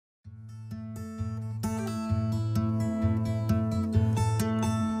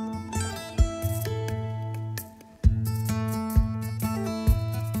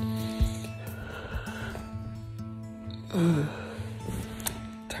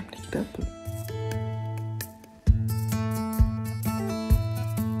step.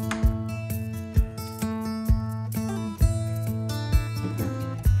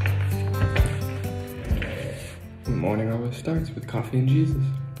 The morning always starts with coffee and Jesus.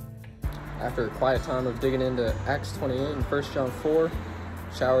 After a quiet time of digging into Acts 28 and 1 John 4,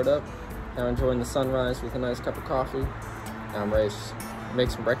 showered up, now enjoying the sunrise with a nice cup of coffee. Now I'm ready to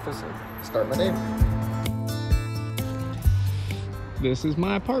make some breakfast and start my day. This is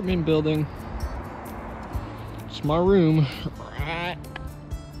my apartment building. It's my room right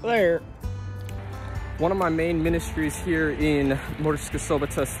there. One of my main ministries here in Murska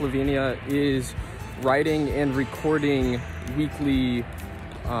Sobota, Slovenia is writing and recording weekly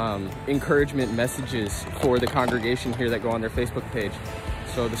encouragement messages for the congregation here that go on their Facebook page.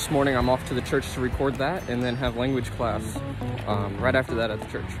 So this morning I'm off to the church to record that and then have language class right after that at the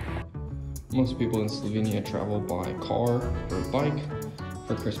church. Most people in Slovenia travel by car or bike.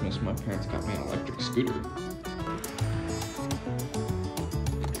 For Christmas, my parents got me an electric scooter.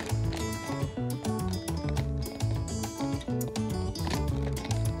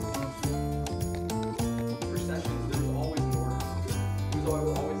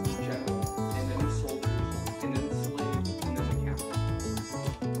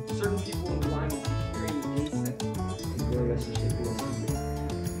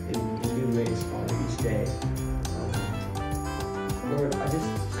 Lord, I just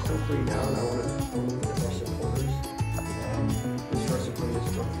come for you now, and I want to lift up our supporters. Just for our supporters,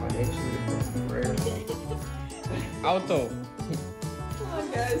 for financially, for prayer. Auto. Come on,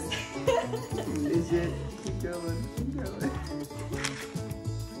 guys. Legit. Keep going. Keep going.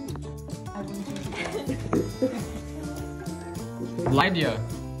 Lydia.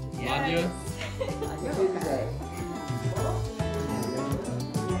 Yes.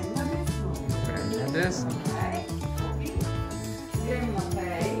 This.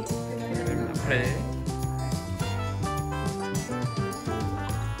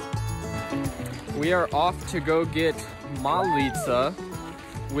 We are off to go get malica,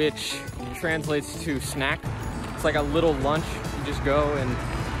 which translates to snack. It's like a little lunch. You just go and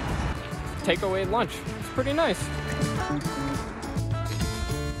take away lunch. It's pretty nice.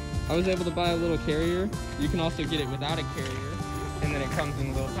 I was able to buy a little carrier. You can also get it without a carrier, and then it comes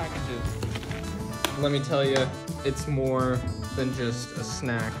in little packages. Let me tell you, it's more than just a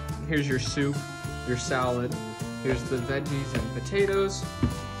snack. Here's your soup, your salad, here's the veggies and potatoes,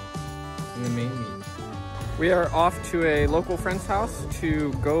 and the main meat. We are off to a local friend's house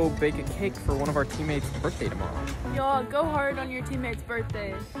to go bake a cake for one of our teammates' birthday tomorrow. Y'all, go hard on your teammate's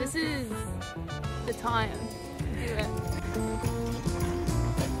birthday. This is the time to do it.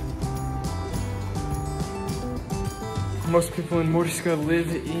 Most people in Murska live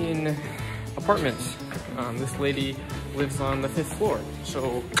in apartments. This lady lives on the 5th floor,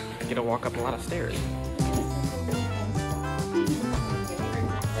 so I get to walk up a lot of stairs.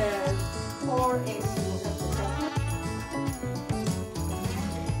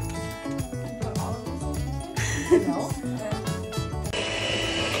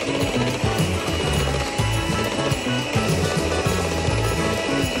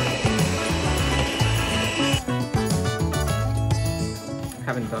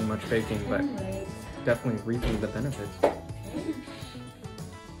 Haven't done much baking, but definitely reaping the benefits.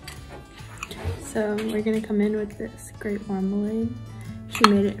 So we're gonna come in with this grape marmalade. She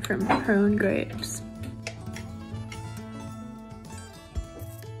made it from her own grapes.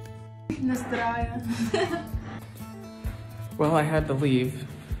 Well, I had to leave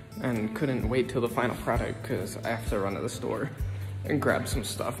and couldn't wait till the final product because I have to run to the store and grab some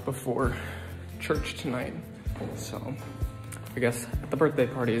stuff before church tonight. So I guess at the birthday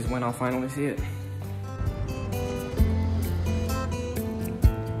party is when I'll finally see it.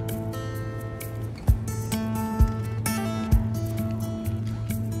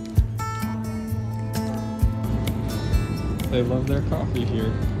 They love their coffee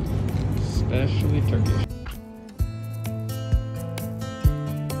here, especially Turkish.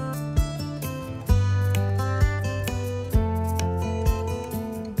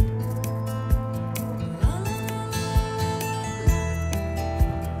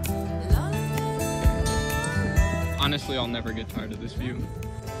 Honestly, I'll never get tired of this view.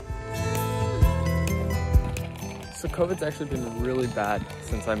 So COVID's actually been really bad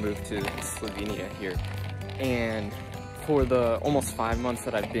since I moved to Slovenia here. And for the almost 5 months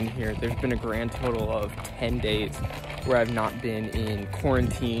that I've been here, there's been a grand total of 10 days where I've not been in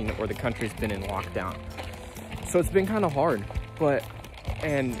quarantine or the country's been in lockdown. So it's been kind of hard,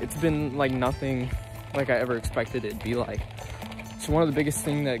 and it's been like nothing like I ever expected it'd be like. So one of the biggest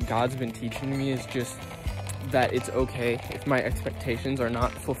things that God's been teaching me is just that it's okay if my expectations are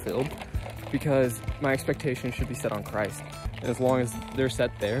not fulfilled, because my expectations should be set on Christ. And as long as they're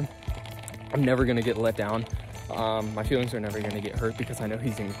set there, I'm never gonna get let down. My feelings are never gonna get hurt because I know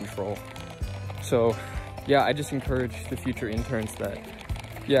He's in control. So yeah, I just encourage the future interns that,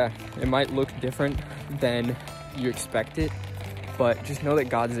 yeah, it might look different than you expect it, but just know that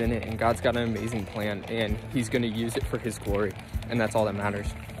God's in it and God's got an amazing plan and He's gonna use it for His glory, and that's all that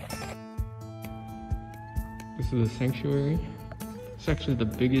matters. This is the sanctuary. It's actually the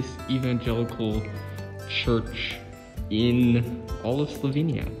biggest evangelical church in all of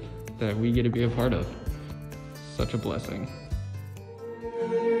Slovenia that we get to be a part of. Such a blessing.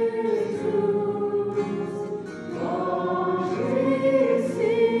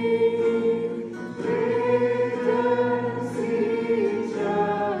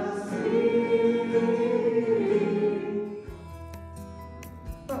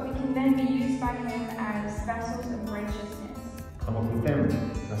 But we can then be used by Him as vessels of righteousness. Ampak v tem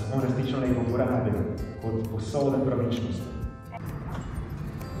nas On resnično ne uporablja kot posode pravičnosti.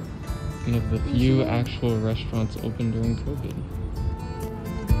 One of the few actual restaurants open during COVID.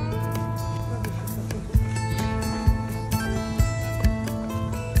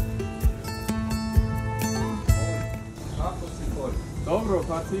 Dobro,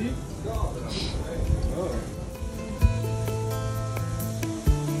 Pati.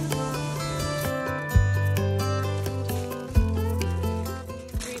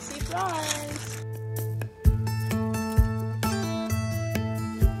 Greasy fries.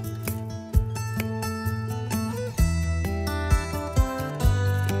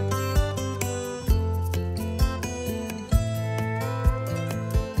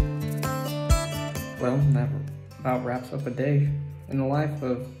 Well, that about wraps up a day in the life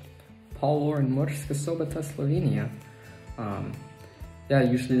of Paul in Morska Sobota, Slovenia. Yeah,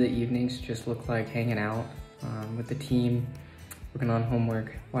 usually the evenings just look like hanging out with the team, working on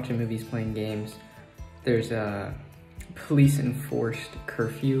homework, watching movies, playing games. There's a police-enforced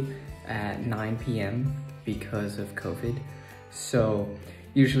curfew at 9 p.m. because of COVID. So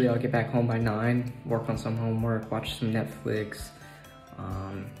usually I'll get back home by 9, work on some homework, watch some Netflix,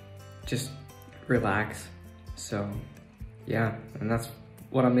 just relax. So yeah, and that's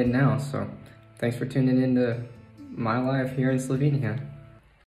what I'm in now. So thanks for tuning into my life here in Slovenia.